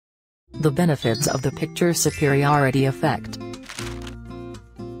The benefits of the picture superiority effect.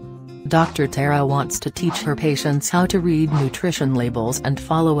 Dr. Tara wants to teach her patients how to read nutrition labels and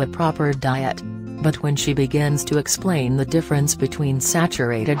follow a proper diet. But when she begins to explain the difference between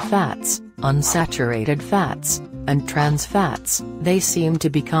saturated fats, unsaturated fats, and trans fats, they seem to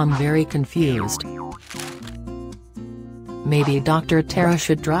become very confused. Maybe Dr. Tara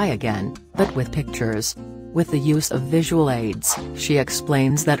should try again, but with pictures. With the use of visual aids, she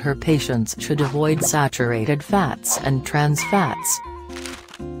explains that her patients should avoid saturated fats and trans fats.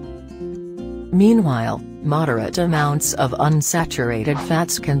 Meanwhile, moderate amounts of unsaturated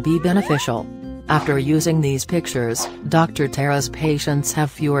fats can be beneficial. After using these pictures, Dr. Tara's patients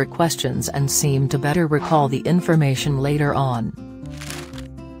have fewer questions and seem to better recall the information later on.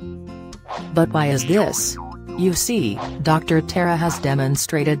 But why is this? You see, Dr. Tara has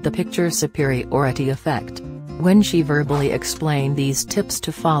demonstrated the picture superiority effect. When she verbally explained these tips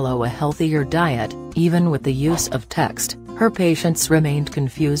to follow a healthier diet, even with the use of text, her patients remained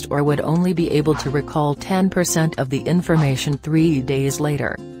confused or would only be able to recall 10% of the information 3 days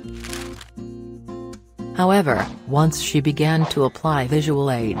later. However, once she began to apply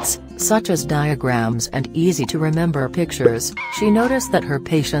visual aids, such as diagrams and easy-to-remember pictures, she noticed that her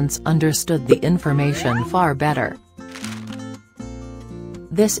patients understood the information far better.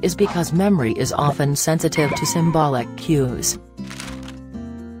 This is because memory is often sensitive to symbolic cues.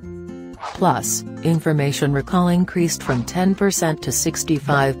 Plus, information recall increased from 10% to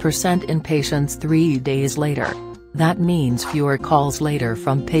 65% in patients 3 days later. That means fewer calls later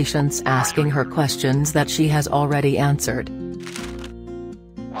from patients asking her questions that she has already answered.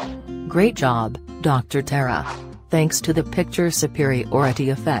 Great job, Dr. Tara. Thanks to the picture superiority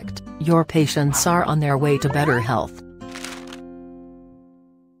effect, your patients are on their way to better health.